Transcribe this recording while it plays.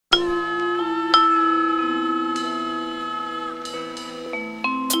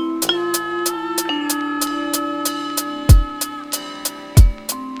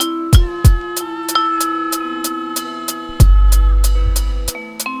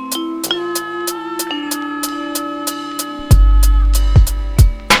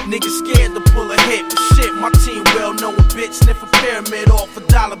my team will. Know a bitch sniff a pyramid off a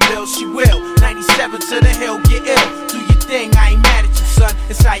dollar bill, she will. 97 to the hill, get ill. Do your thing, I ain't mad at you, son.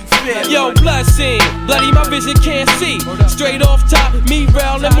 It's how you feel. Yo, blood scene, bloody my vision can't see. Straight off top, me,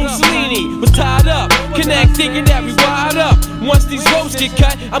 Rel, and Mussolini was tied up. Connect thinking that we wired up. Once these ropes get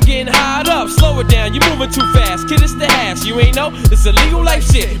cut, I'm getting highed up. Slow it down, you moving too fast. Kid, it's the hash. You ain't know it's illegal life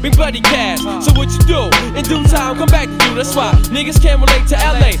shit. Big bloody cash. So what you do? In due time, come back to you. That's why niggas can't relate to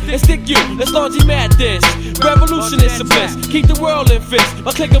LA and stick you. Let's laundry mat this. Revolution is a bliss. Keep the world in fist.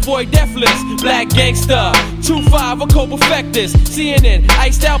 My click avoid death list. Black gangsta. 2-5, a cold perfectus. CNN,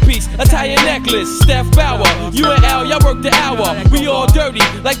 iced out piece, Italian necklace. Steph Bauer, you and Al, y'all work the hour. We all dirty,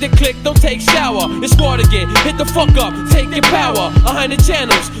 like the click, don't take shower. It's sport again, hit the fuck up, take your power. 100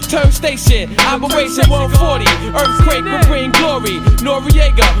 channels, turn station, Operation 140. Earthquake will bring glory.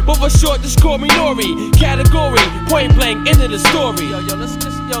 Noreaga, but for short, just call me Nori. Category, point blank, end of the story. Yo, let's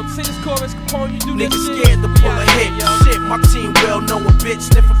just, say this chorus, Capone, you do this niggas shit. scared to pull a hit. Shit, my team will. Know a bitch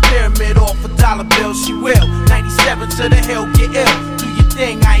sniff a pyramid off a dollar bill, she will. 97 to the hill, get ill. Do your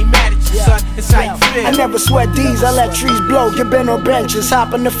thing, I ain't mad at you, son. It's how you feel. I never sweat these, I let trees blow. Get bent on benches,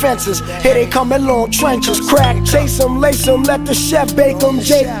 hopping the fences. Here they come in long trenches. Crack, chase them, lace them, let the chef bake them.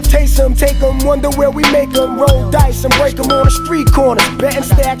 Jake, taste them, take them, wonder where we make them. Roll dice and break them on the street corners. Betting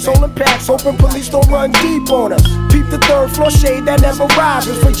stacks, holding packs, hoping police don't run deep on us. Peep the third floor shade that never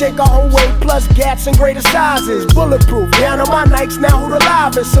rises. For Jake our whole weight, plus gats in greater sizes. Bulletproof, down on my nights, now who the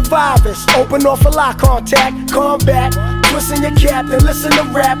livest? Survivors, open off a lock contact, combat. Twisting your cap, then listen to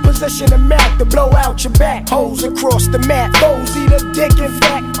rap. Position a map to blow out your back. Holes across the mat, those eat a dick. In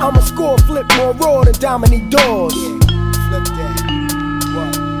fact, I'ma score, flip more raw than Dominique Dawes. Flip that.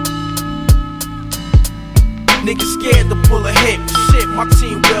 What? Niggas scared to pull a hit. Shit, my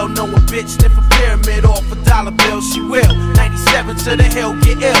team will. Know a bitch sniff a pyramid off a dollar bill, she will. 97 to the hill,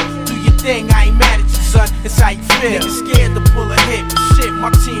 get ill. Do your thing, I ain't mad at you, son. It's how you feel. Niggas scared to pull a hit. Shit,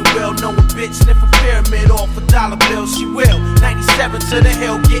 my team will. Know a bitch sniff a pyramid off a dollar bill, she will. 97 to the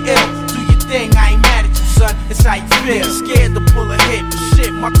hill, get ill. Do your thing, I ain't mad at you, son. It's how you feel. Niggas scared to pull a hit.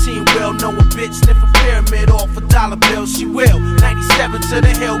 Shit, my team will. Know a bitch sniff a pyramid off a dollar bill, she will. 97 to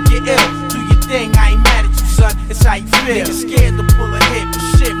the hill, get ill. Do your thing, I ain't mad at you, son. It's how you feel. Niggas scared to pull a hit.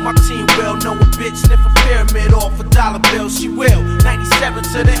 Shit, my team will. Know a bitch sniff a pyramid off a dollar bill, she will. 97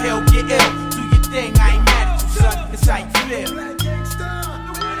 to the hill, get ill. Do your thing, I ain't mad at you, son. It's how you feel.